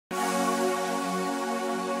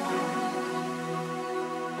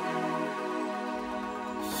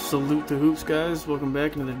Salute to Hoops, guys. Welcome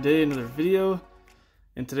back. Another day, another video.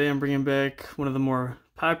 And today I'm bringing back one of the more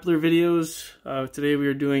popular videos. Today we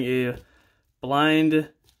are doing a blind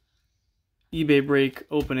eBay break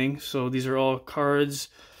opening. So these are all cards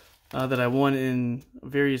that I won in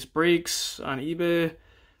various breaks on eBay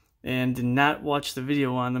and did not watch the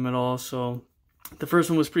video on them at all. So the first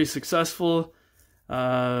one was pretty successful.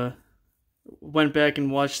 Went back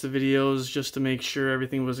and watched the videos just to make sure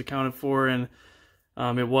everything was accounted for, and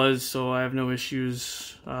it was, so I have no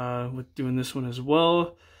issues with doing this one as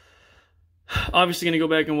well. Obviously going to go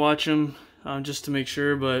back and watch them just to make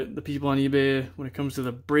sure, but the people on eBay, when it comes to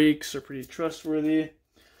the breaks, are pretty trustworthy.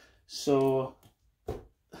 So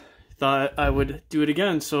thought I would do it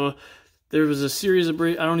again. So there was a series of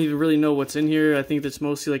breaks. I don't even really know what's in here. I think that's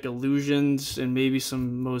mostly like illusions and maybe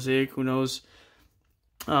some mosaic, who knows.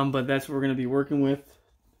 But that's what we're going to be working with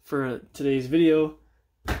for today's video.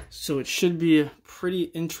 So it should be pretty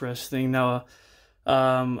interesting. Now,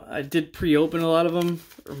 I did pre-open a lot of them,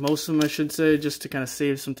 or most of them I should say, just to kind of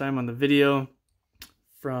save some time on the video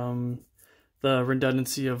from the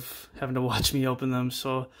redundancy of having to watch me open them.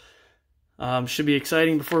 So should be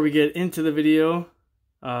exciting. Before we get into the video,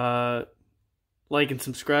 like and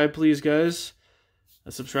subscribe, please, guys.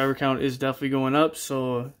 The subscriber count is definitely going up,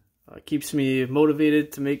 so it keeps me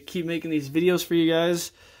motivated to keep making these videos for you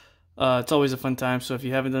guys. It's always a fun time, so if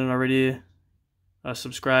you haven't done it already,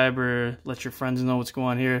 subscribe or let your friends know what's going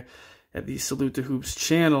on here at the Salute to Hoops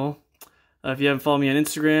channel. If you haven't followed me on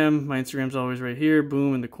Instagram, my Instagram's always right here,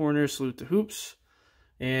 boom, in the corner, Salute to Hoops.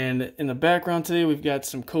 And in the background today, we've got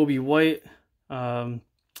some Kobe White PSA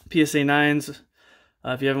 9s.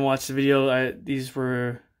 If you haven't watched the video,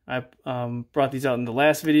 I brought these out in the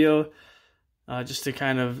last video. Just to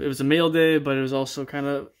kind of, it was a mail day, but it was also kind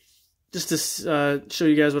of just to show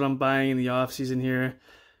you guys what I'm buying in the off season here,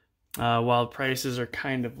 while prices are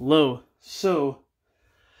kind of low. So,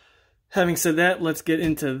 having said that, let's get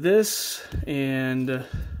into this, and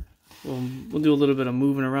we'll do a little bit of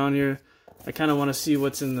moving around here. I kind of want to see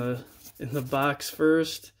what's in the box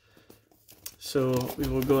first, so we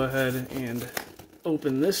will go ahead and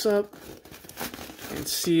open this up and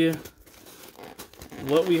see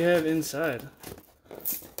what we have inside.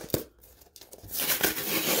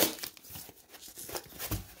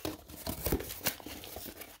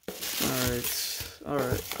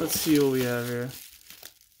 Alright, let's see what we have here.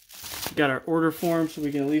 We got our order form so we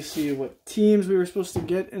can at least see what teams we were supposed to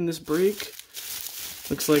get in this break.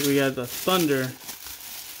 Looks like we got the Thunder.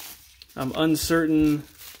 I'm uncertain.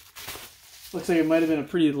 Looks like it might have been a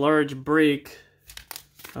pretty large break.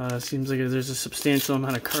 Seems like there's a substantial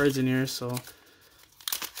amount of cards in here, so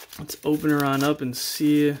let's open her on up and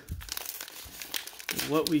see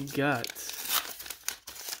what we got.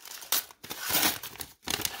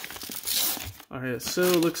 Alright, so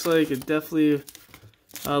it looks like it definitely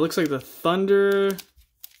looks like the Thunder,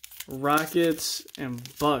 Rockets, and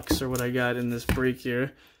Bucks are what I got in this break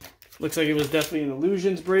here. Looks like it was definitely an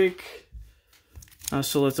illusions break.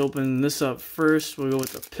 So let's open this up first. We'll go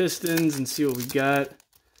with the Pistons and see what we got.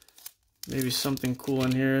 Maybe something cool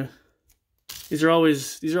in here. These are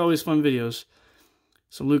always fun videos.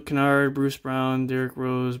 So Luke Kennard, Bruce Brown, Derrick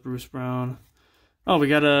Rose, Bruce Brown. Oh, we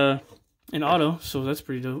got an auto, so that's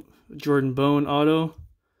pretty dope. Jordan Bone auto.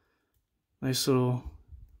 Nice little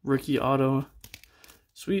rookie auto.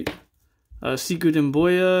 Sweet. Sekou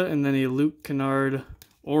Demboya, and then a Luke Kennard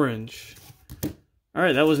orange.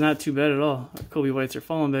 Alright, that was not too bad at all. Kobe Whites are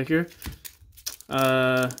falling back here.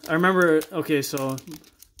 I remember, okay, so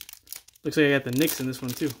looks like I got the Knicks in this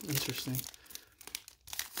one too. Interesting.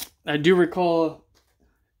 I do recall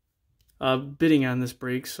bidding on this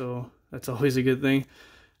break, so that's always a good thing.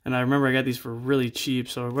 And I remember I got these for really cheap.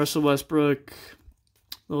 So Russell Westbrook,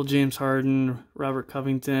 little James Harden, Robert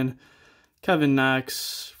Covington, Kevin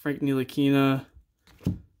Knox, Frank Ntilikina,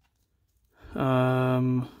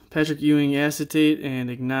 Patrick Ewing acetate, and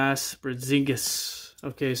Ignas Brazingis.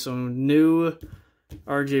 Okay, so new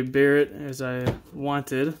RJ Barrett as I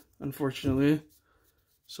wanted, unfortunately.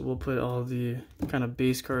 So we'll put all the kind of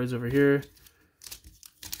base cards over here.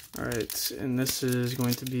 Alright, and this is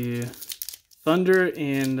going to be Thunder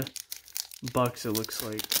and Bucks, it looks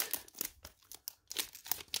like.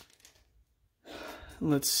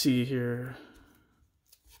 Let's see here.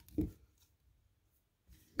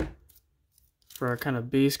 For our kind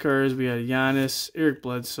of base cards, we got Giannis, Eric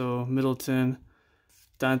Bledsoe, Middleton,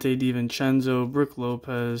 Dante DiVincenzo, Brook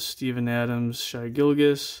Lopez, Steven Adams, Shai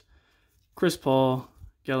Gilgeous, Chris Paul,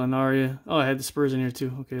 Gallinari. Oh, I had the Spurs in here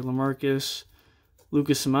too. Okay, LaMarcus,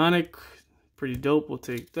 Lucas Simonik, pretty dope. We'll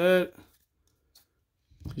take that.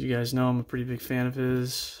 You guys know I'm a pretty big fan of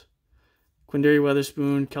his. Quindary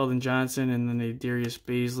Weatherspoon, Keldon Johnson, and then a Darius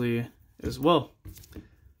Baisley as well.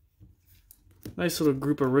 Nice little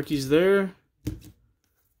group of rookies there.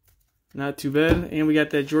 Not too bad. And we got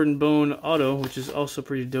that Jordan Bone auto, which is also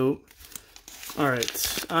pretty dope.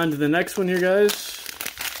 Alright, on to the next one here, guys.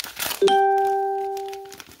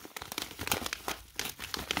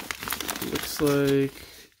 Looks like...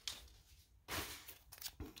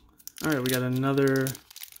 Alright, we got another...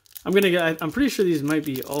 I'm pretty sure these might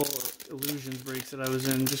be all Illusions breaks that I was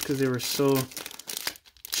in, just because they were so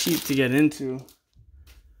cheap to get into.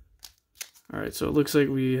 Alright, so it looks like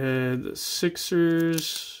we had the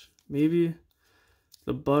Sixers, maybe,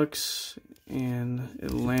 the Bucks, and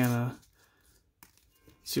Atlanta.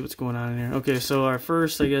 Let's see what's going on in here. Okay, so our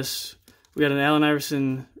first, I guess, we got an Allen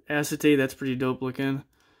Iverson acetate. That's pretty dope looking.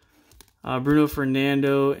 Bruno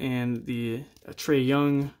Fernando and the Trae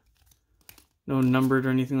Young. No numbered or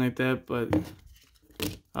anything like that, but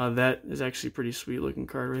that is actually a pretty sweet looking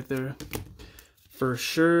card right there. For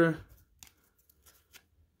sure.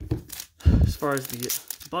 As far as the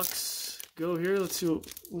Bucks go here, let's see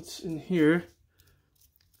what's in here.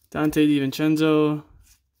 Dante DiVincenzo.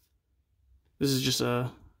 This is just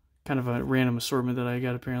a kind of a random assortment that I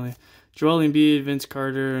got apparently. Joel Embiid, Vince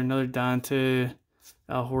Carter, another Dante,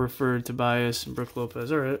 Al Horford, Tobias, and Brook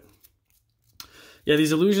Lopez. All right. Yeah,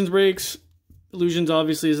 these Illusions breaks. Illusions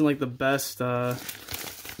obviously isn't like the best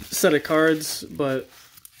set of cards, but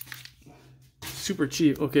super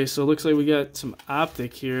cheap. Okay, so it looks like we got some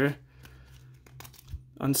Optic here.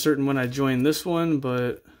 Uncertain when I joined this one,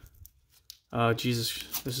 but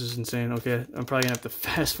Jesus, this is insane. Okay, I'm probably gonna have to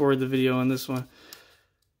fast forward the video on this one.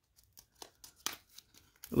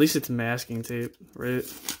 At least it's masking tape, right?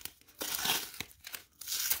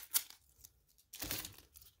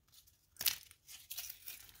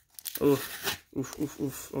 Oof, oof, oof,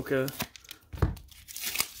 oof. Okay.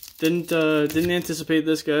 Didn't anticipate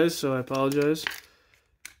this, guys, so I apologize.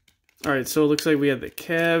 All right, so it looks like we have the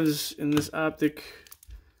Cavs in this Optic.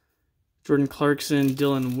 Jordan Clarkson,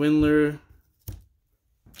 Dylan Windler.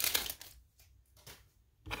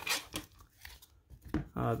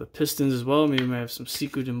 The Pistons as well. Maybe we might have some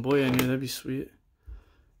Sekou Doumbouya in here. That'd be sweet.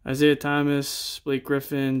 Isaiah Thomas, Blake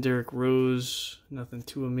Griffin, Derrick Rose. Nothing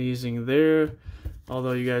too amazing there.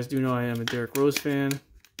 Although you guys do know I am a Derrick Rose fan.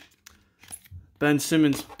 Ben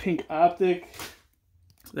Simmons pink Optic.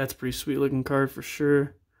 That's a pretty sweet looking card for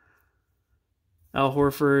sure. Al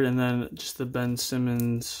Horford, and then just the Ben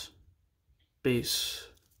Simmons base.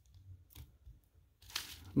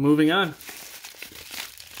 Moving on.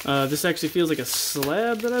 This actually feels like a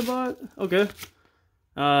slab that I bought. Okay.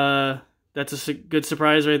 That's a good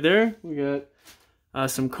surprise right there. We got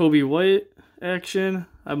some Kobe White action.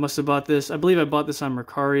 I must have bought this. I believe I bought this on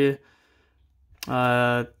Mercari.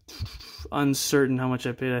 Uncertain how much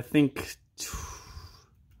I paid. I think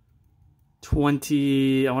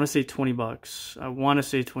 20. I want to say 20 bucks. I want to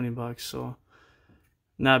say 20 bucks. So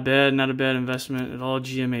not bad. Not a bad investment at all.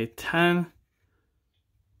 GMA 10.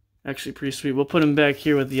 Actually pretty sweet. We'll put him back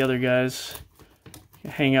here with the other guys.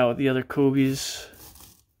 Hang out with the other Kobe's.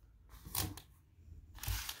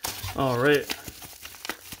 All right.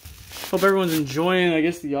 Hope everyone's enjoying, I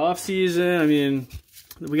guess, the off season. I mean,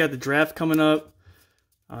 we got the draft coming up.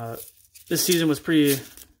 This season was pretty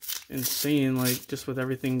insane, like just with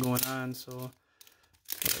everything going on. So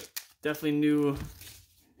definitely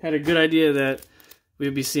had a good idea that we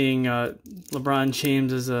would be seeing LeBron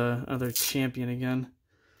James as another champion again.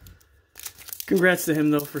 Congrats to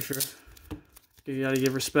him, though, for sure. You gotta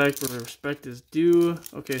give respect where respect is due.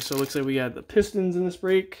 Okay, so it looks like we got the Pistons in this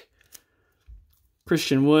break.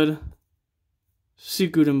 Christian Wood.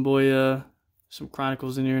 Sekou Doumbouya. Some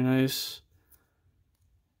Chronicles in here, nice.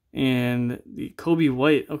 And the Kobe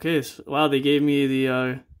White. Okay, so, wow, they gave me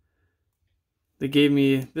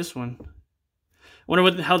this one. I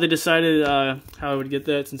wonder how they decided how I would get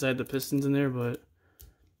that since I had the Pistons in there, but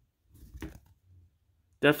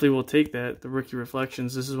definitely will take that. The Rookie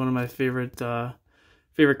Reflections. This is one of my favorite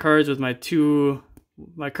cards with my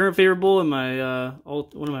current favorite bull and my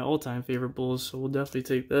one of my all-time favorite bulls. So we'll definitely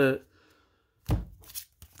take that.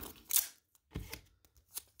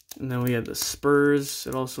 And then we have the Spurs.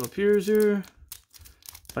 It also appears here.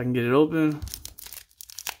 If I can get it open.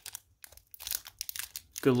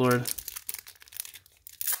 Good Lord.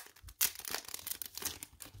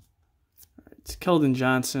 It's Keldon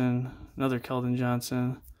Johnson. Another Keldon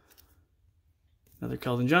Johnson. Another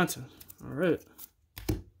Keldon Johnson. All right.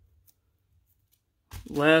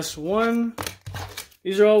 Last one.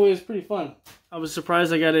 These are always pretty fun. I was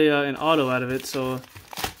surprised I got an auto out of it, so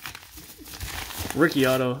rookie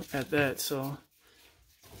auto at that. So, all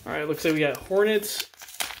right. Looks like we got Hornets,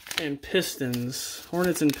 and Pistons.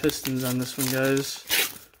 Hornets and Pistons on this one, guys.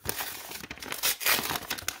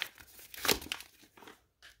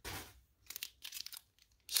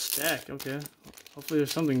 Stack, okay. Hopefully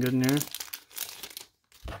there's something good in here.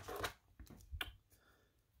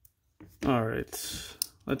 Alright.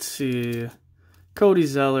 Let's see. Cody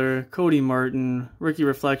Zeller, Cody Martin, Ricky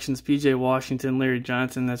Reflections, PJ Washington, Larry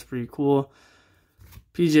Johnson. That's pretty cool.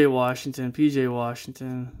 PJ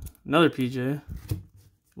Washington. Another PJ.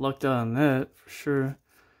 Lucked out on that for sure.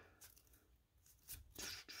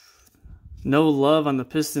 No love on the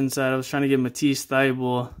Pistons side. I was trying to get Matisse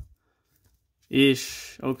Thybulle.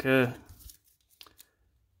 Ish. Okay.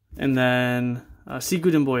 And then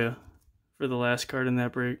Sekou Doumbouya for the last card in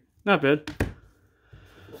that break. Not bad.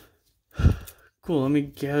 Cool. Let me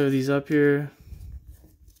gather these up here.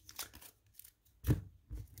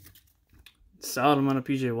 Solid amount of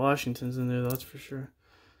PJ Washingtons in there, that's for sure.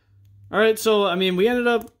 Alright, so, I mean, we ended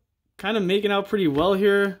up kind of making out pretty well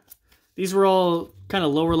here. These were all kind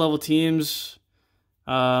of lower level teams.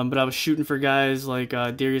 But I was shooting for guys like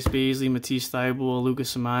Darius Baisley, Matisse Thybulle,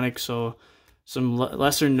 Lucas Simonik, so some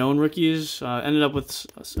lesser known rookies. Ended up with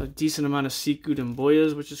a decent amount of Sekou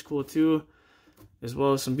Doumbouya, which is cool too, as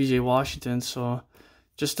well as some PJ Washington. So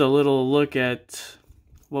just a little look at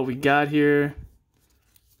what we got here.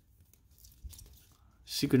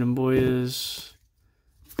 Sekou Doumbouya,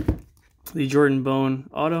 the Jordan Bone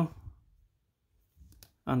auto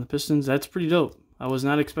on the Pistons. That's pretty dope. I was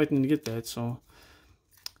not expecting to get that, so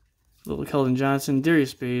little Keldon Johnson,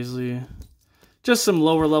 Darius Baisley. Just some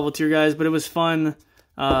lower level tier guys, but it was fun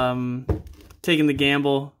taking the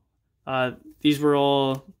gamble. These were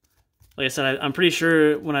all, like I said, I'm pretty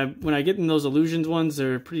sure when I get in those illusions ones,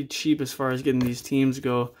 they're pretty cheap as far as getting these teams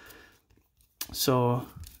go. So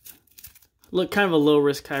look, kind of a low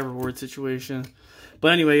risk, high reward situation.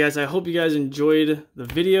 But anyway, guys, I hope you guys enjoyed the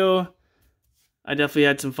video. I definitely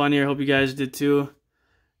had some fun here. I hope you guys did too.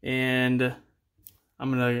 And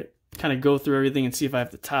I'm going to kind of go through everything and see if I have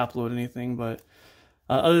to top load anything. But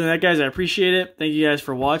other than that, guys, I appreciate it. Thank you guys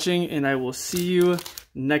for watching, and I will see you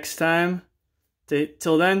next time.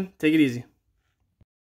 Till then, take it easy.